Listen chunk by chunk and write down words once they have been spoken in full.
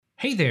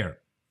Hey there!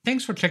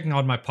 Thanks for checking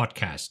out my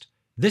podcast.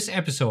 This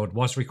episode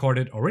was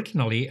recorded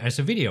originally as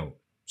a video,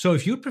 so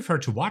if you'd prefer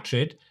to watch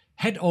it,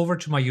 head over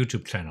to my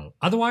YouTube channel.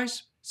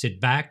 Otherwise,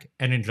 sit back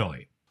and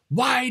enjoy.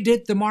 Why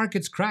did the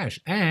markets crash?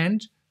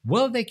 And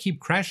will they keep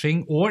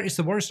crashing, or is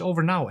the worst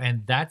over now?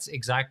 And that's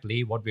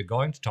exactly what we're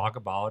going to talk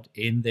about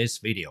in this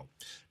video.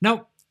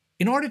 Now,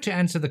 in order to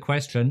answer the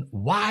question,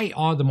 why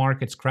are the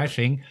markets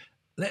crashing?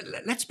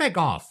 Let's back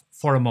off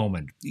for a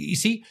moment. You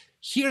see,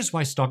 here's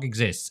why stock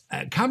exists.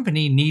 A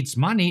company needs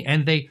money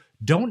and they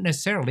don't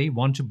necessarily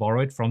want to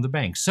borrow it from the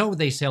bank. So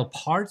they sell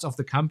parts of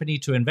the company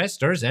to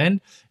investors, and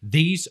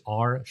these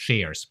are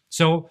shares.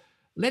 So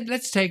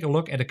let's take a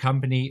look at a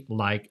company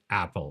like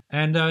Apple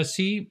and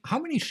see how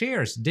many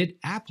shares did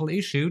Apple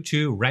issue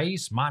to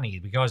raise money,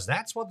 because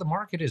that's what the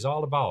market is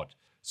all about.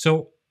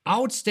 So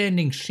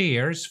outstanding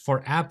shares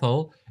for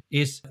Apple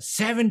is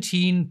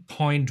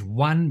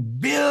 17.1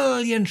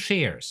 billion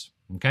shares.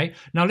 Okay,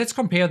 now let's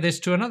compare this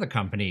to another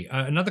company.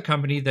 Another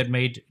company that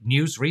made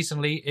news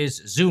recently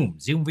is Zoom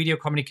Video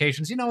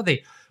Communications. You know,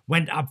 they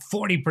went up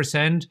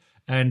 40%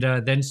 and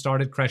then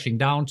started crashing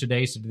down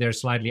today, so they're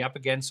slightly up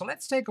again. So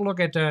let's take a look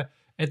at the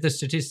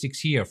statistics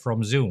here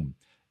from Zoom.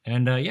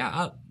 And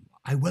I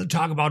will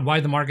talk about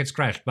why the markets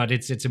crashed, but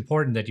it's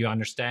important that you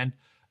understand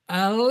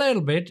a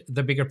little bit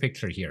the bigger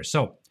picture here.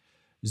 So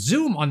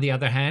Zoom, on the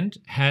other hand,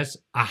 has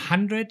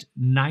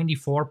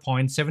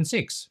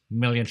 194.76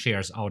 million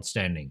shares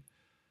outstanding.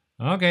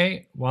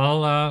 Okay,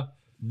 well,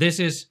 this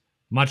is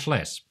much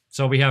less.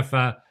 So we have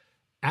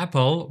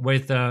Apple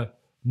with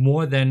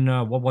more than,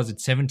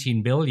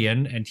 17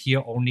 billion, and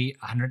here only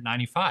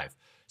 195.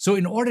 So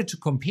in order to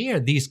compare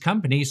these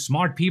companies,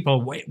 smart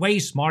people, way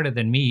smarter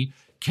than me,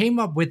 came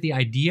up with the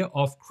idea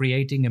of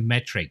creating a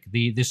metric,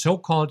 the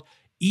so-called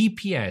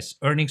EPS,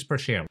 earnings per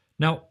share.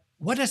 Now,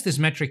 what does this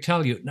metric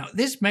tell you? Now,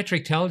 this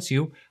metric tells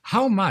you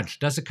how much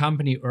does a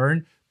company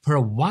earn per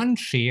one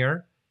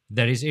share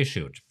that is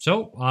issued.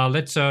 So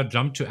let's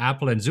jump to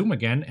Apple and Zoom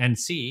again and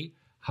see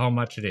how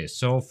much it is.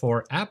 So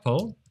for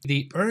Apple,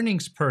 the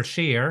earnings per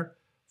share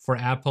for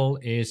Apple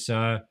is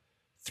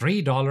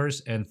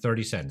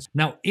 $3.30.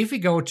 Now, if we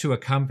go to a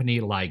company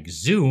like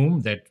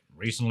Zoom that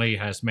recently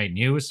has made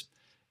news,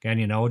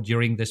 again,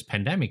 during this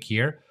pandemic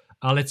here,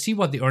 let's see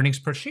what the earnings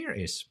per share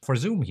is for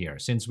Zoom here,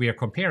 since we are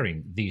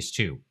comparing these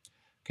two.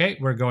 Okay,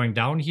 we're going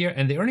down here,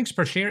 and the earnings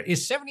per share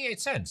is 78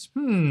 cents.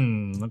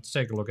 Let's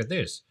take a look at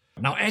this.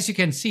 Now, as you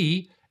can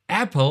see,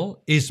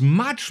 Apple is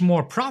much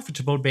more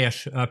profitable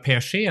per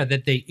share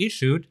that they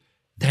issued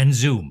than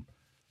Zoom.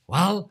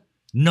 Well,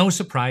 no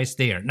surprise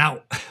there.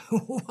 Now,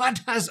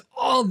 what does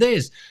all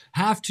this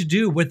have to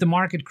do with the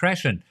market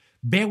crashing?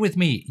 Bear with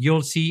me,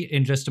 you'll see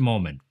in just a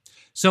moment.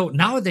 So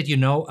now that you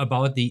know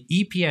about the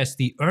EPS,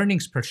 the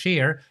earnings per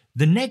share,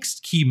 the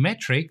next key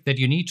metric that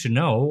you need to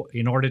know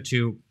in order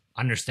to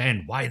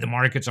understand why the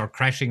markets are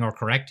crashing or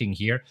correcting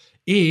here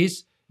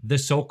is the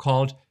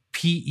so-called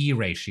PE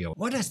ratio.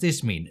 What does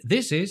this mean?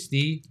 This is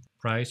the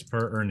price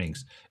per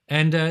earnings.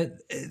 And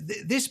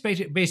this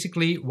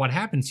basically what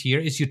happens here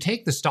is you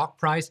take the stock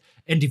price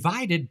and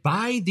divide it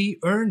by the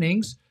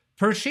earnings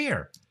per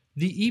share,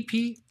 the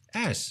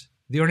EPS,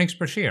 the earnings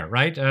per share,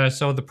 right?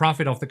 So the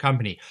profit of the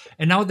company.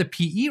 And now the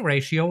PE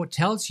ratio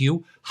tells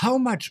you how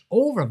much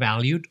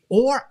overvalued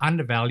or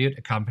undervalued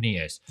a company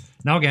is.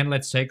 Now again,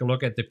 let's take a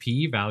look at the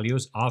PE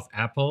values of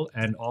Apple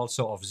and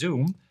also of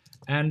Zoom.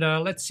 And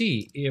let's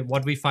see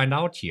what we find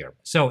out here.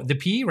 So the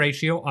PE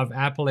ratio of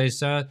Apple is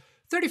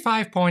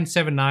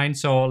 35.79.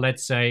 So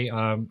let's say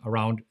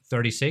around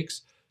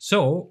 36.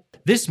 So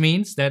this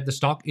means that the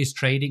stock is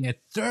trading at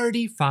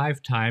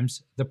 35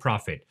 times the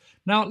profit.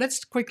 Now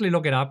let's quickly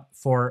look it up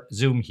for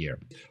Zoom here.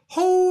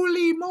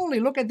 Holy moly,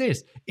 look at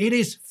this. It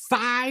is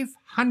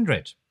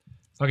 500.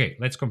 Okay,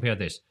 let's compare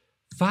this.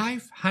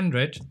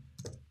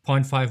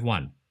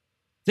 500.51.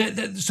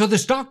 So the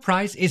stock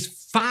price is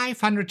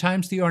 500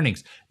 times the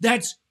earnings.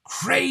 That's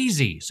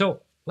crazy.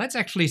 So let's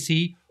actually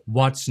see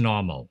what's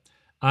normal.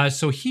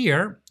 So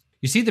here,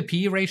 you see the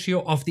PE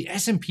ratio of the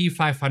S&P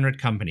 500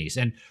 companies.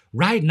 And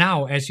right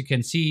now, as you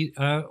can see,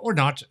 or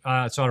not,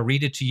 so I'll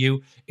read it to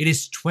you, it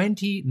is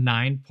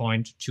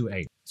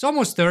 29.28. It's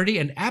almost 30,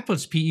 and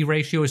Apple's PE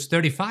ratio is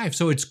 35.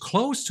 So it's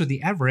close to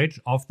the average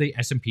of the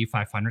S&P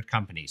 500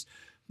 companies.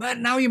 But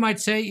now you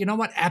might say, you know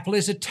what, Apple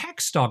is a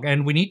tech stock,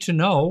 and we need to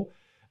know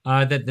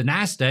that the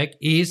NASDAQ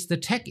is the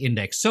tech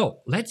index.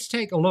 So let's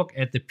take a look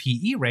at the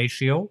PE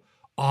ratio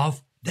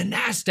of the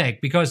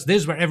NASDAQ, because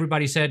this is where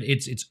everybody said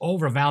it's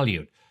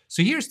overvalued.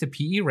 So here's the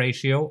PE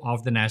ratio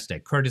of the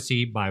NASDAQ,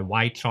 courtesy by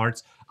White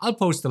Charts. I'll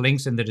post the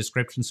links in the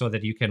description so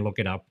that you can look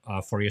it up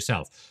for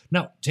yourself.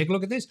 Now, take a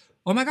look at this.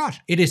 Oh my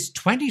gosh, it is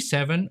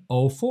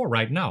 27.04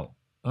 right now.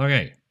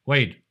 Okay,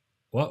 wait,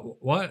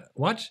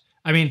 what?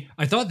 I mean,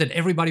 I thought that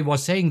everybody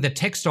was saying that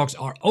tech stocks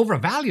are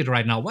overvalued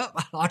right now. Well,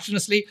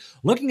 honestly,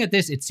 looking at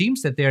this, it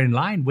seems that they're in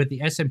line with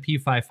the S&P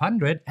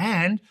 500.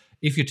 And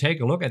if you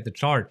take a look at the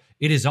chart,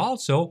 it is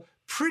also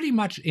pretty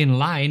much in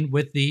line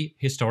with the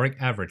historic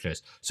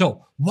averages.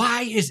 So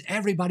why is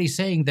everybody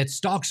saying that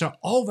stocks are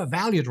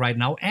overvalued right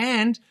now?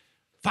 And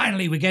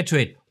finally we get to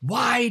it.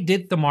 Why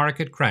did the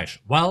market crash?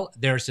 Well,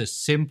 there's a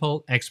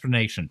simple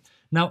explanation.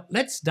 Now,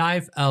 let's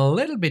dive a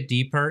little bit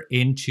deeper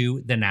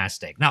into the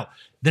NASDAQ. Now,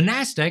 the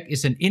NASDAQ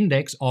is an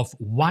index of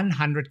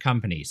 100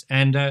 companies,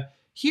 and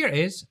here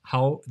is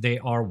how they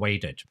are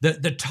weighted.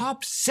 The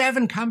top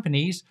 7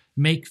 companies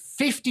make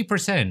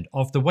 50%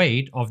 of the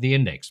weight of the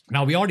index.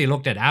 Now, we already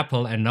looked at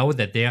Apple and know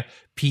that their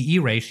PE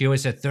ratio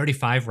is at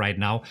 35 right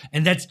now,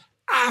 and that's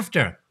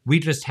after we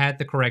just had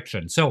the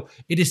correction. So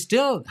it is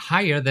still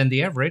higher than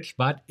the average,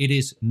 but it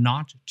is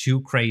not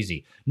too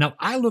crazy. Now,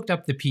 I looked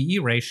up the PE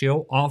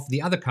ratio of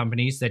the other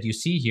companies that you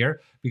see here,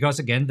 because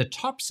again, the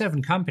top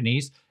 7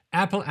 companies,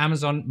 Apple,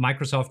 Amazon,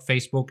 Microsoft,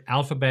 Facebook,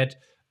 Alphabet,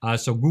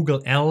 so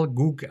Google L,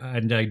 Goog,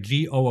 and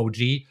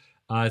GOOG.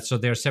 So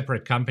they're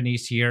separate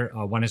companies here.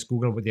 One is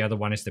Google, but the other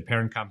one is the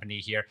parent company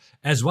here.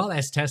 As well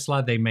as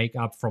Tesla, they make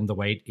up from the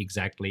weight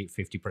exactly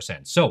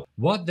 50%. So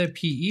what the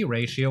PE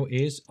ratio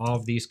is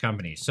of these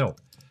companies. So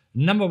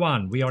number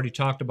 1, we already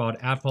talked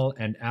about Apple,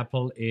 and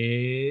Apple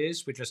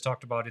is, we just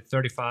talked about it,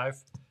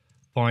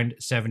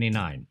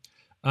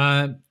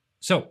 35.79.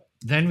 So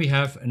then we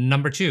have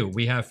number 2,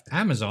 we have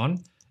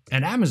Amazon.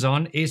 And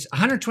Amazon is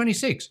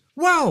 126.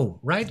 Whoa,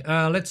 right?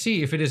 Let's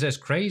see if it is as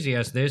crazy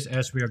as this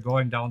as we are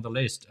going down the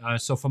list.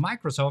 So for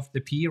Microsoft, the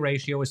PE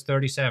ratio is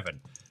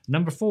 37.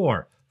 Number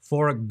 4,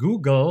 for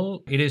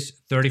Google, it is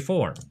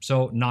 34.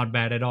 So not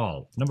bad at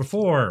all. Number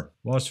 4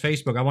 was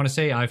Facebook. I want to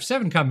say I have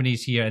 7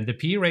 companies here, and the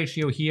PE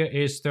ratio here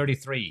is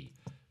 33.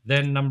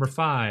 Then number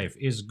 5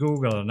 is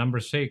Google. Number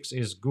 6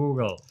 is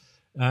Google.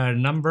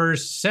 Number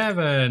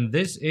 7,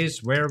 this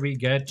is where we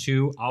get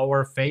to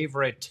our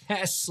favorite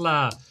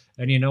Tesla.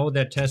 And you know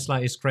that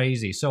Tesla is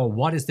crazy. So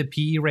what is the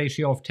PE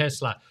ratio of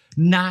Tesla?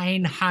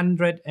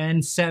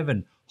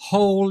 907.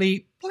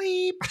 Holy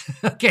bleep.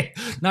 Okay,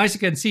 now as you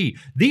can see,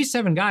 these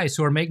 7 guys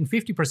who are making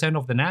 50%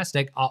 of the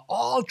NASDAQ are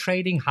all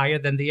trading higher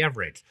than the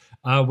average,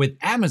 with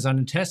Amazon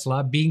and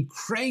Tesla being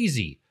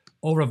crazy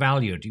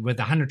overvalued with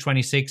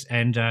 126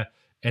 and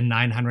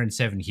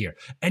 907 here.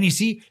 And you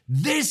see,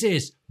 this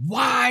is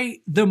why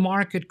the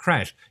market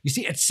crashed. You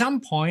see, at some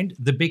point,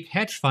 the big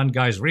hedge fund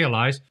guys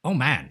realized, oh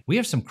man, we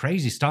have some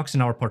crazy stocks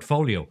in our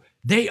portfolio.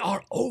 They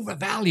are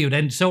overvalued.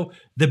 And so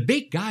the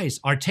big guys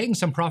are taking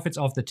some profits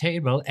off the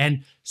table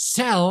and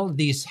sell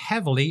these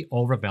heavily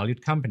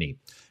overvalued companies.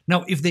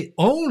 Now, if they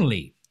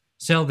only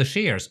sell the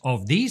shares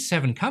of these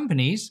 7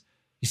 companies,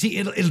 you see,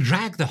 it'll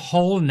drag the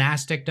whole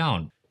NASDAQ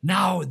down.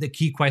 Now, the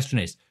key question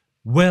is,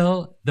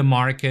 will the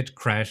market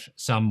crash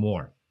some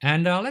more?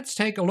 And let's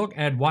take a look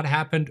at what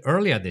happened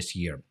earlier this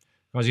year.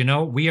 Because, you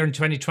know, we are in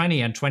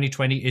 2020 and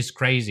 2020 is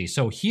crazy.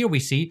 So here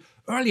we see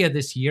earlier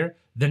this year,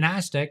 the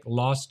NASDAQ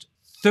lost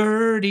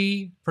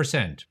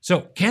 30%.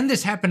 So can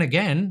this happen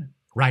again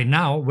right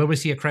now? Will we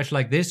see a crash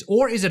like this?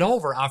 Or is it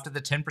over after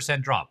the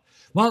 10% drop?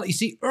 Well, you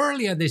see,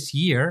 earlier this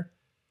year,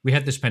 we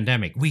had this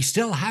pandemic. We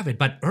still have it.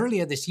 But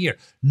earlier this year,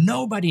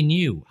 nobody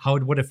knew how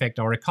it would affect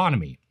our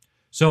economy.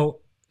 So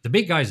the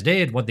big guys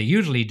did what they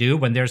usually do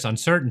when there's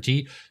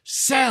uncertainty,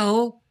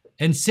 sell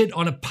and sit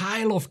on a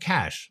pile of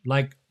cash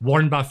like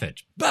Warren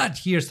Buffett. But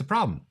here's the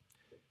problem.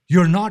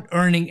 You're not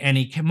earning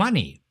any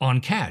money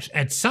on cash.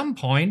 At some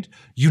point,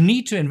 you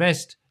need to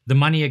invest the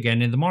money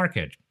again in the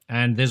market.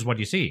 And this is what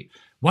you see.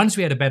 Once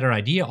we had a better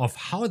idea of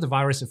how the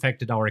virus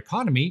affected our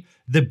economy,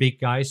 the big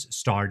guys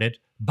started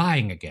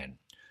buying again.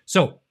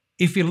 So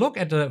if you look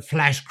at the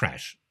flash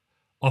crash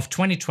of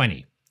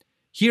 2020,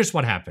 here's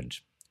what happened.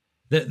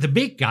 The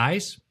big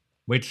guys,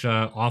 which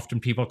often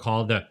people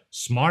call the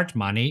smart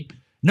money,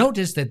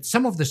 noticed that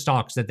some of the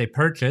stocks that they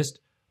purchased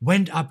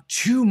went up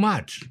too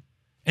much,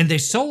 and they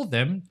sold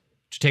them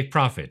to take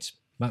profits.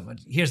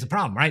 But here's the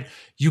problem, right?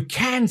 You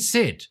can't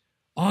sit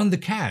on the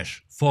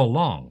cash for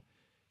long.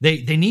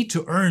 They need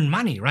to earn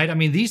money, right? I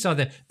mean, these are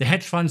the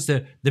hedge funds,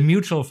 the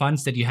mutual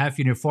funds that you have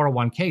in your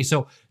 401k.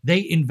 So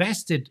they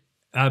invested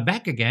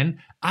back again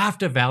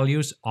after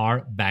values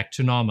are back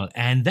to normal.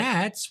 And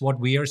that's what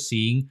we are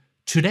seeing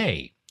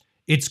today.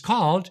 It's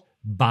called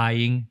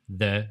buying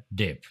the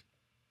dip.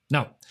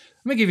 Now,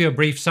 let me give you a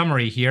brief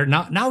summary here.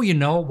 Now you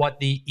know what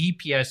the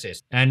EPS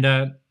is.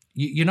 And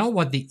you know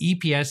what the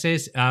EPS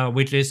is,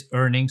 which is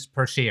earnings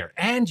per share.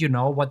 And you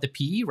know what the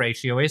PE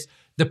ratio is,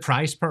 the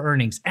price per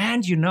earnings.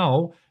 And you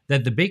know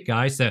that the big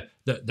guys,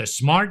 the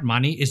smart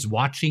money is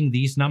watching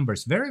these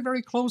numbers very,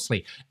 very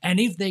closely.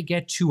 And if they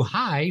get too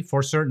high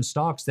for certain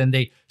stocks, then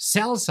they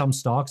sell some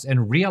stocks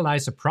and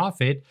realize a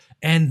profit.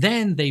 And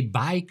then they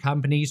buy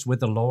companies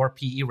with a lower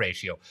PE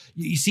ratio.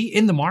 You see,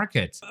 in the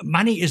markets,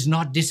 money is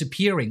not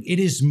disappearing. It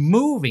is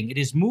moving. It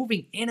is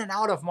moving in and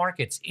out of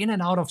markets, in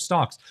and out of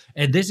stocks.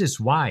 And this is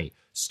why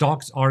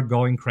stocks are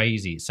going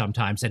crazy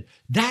sometimes. And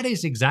that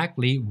is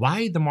exactly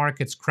why the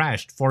markets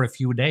crashed for a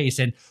few days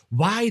and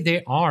why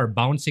they are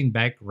bouncing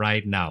back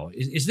right now.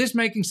 Is this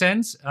making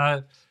sense?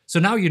 So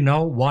now you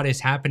know what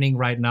is happening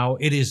right now.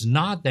 It is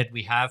not that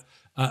we have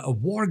a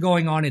war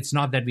going on. It's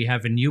not that we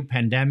have a new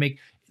pandemic.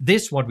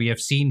 This, what we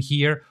have seen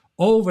here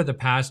over the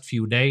past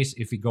few days,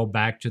 if we go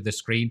back to the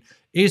screen,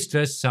 is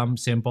just some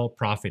simple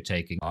profit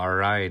taking. All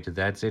right,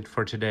 that's it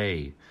for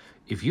today.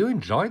 If you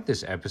enjoyed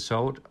this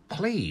episode,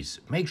 please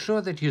make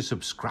sure that you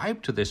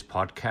subscribe to this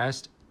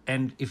podcast.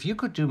 And if you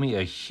could do me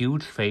a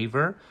huge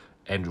favor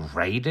and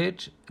rate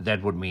it,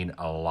 that would mean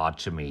a lot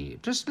to me.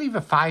 Just leave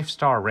a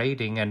 5-star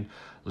rating and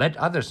let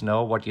others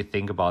know what you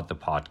think about the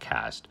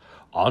podcast.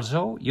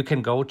 Also, you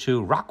can go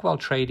to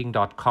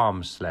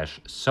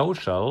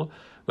rockwelltrading.com/social,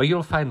 where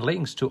you'll find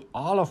links to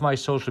all of my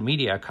social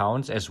media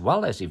accounts, as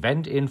well as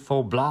event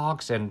info,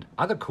 blogs, and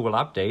other cool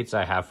updates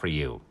I have for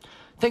you.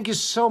 Thank you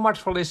so much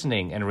for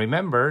listening, and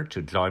remember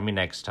to join me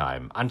next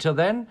time. Until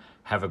then,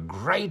 have a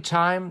great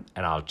time,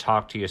 and I'll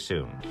talk to you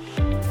soon.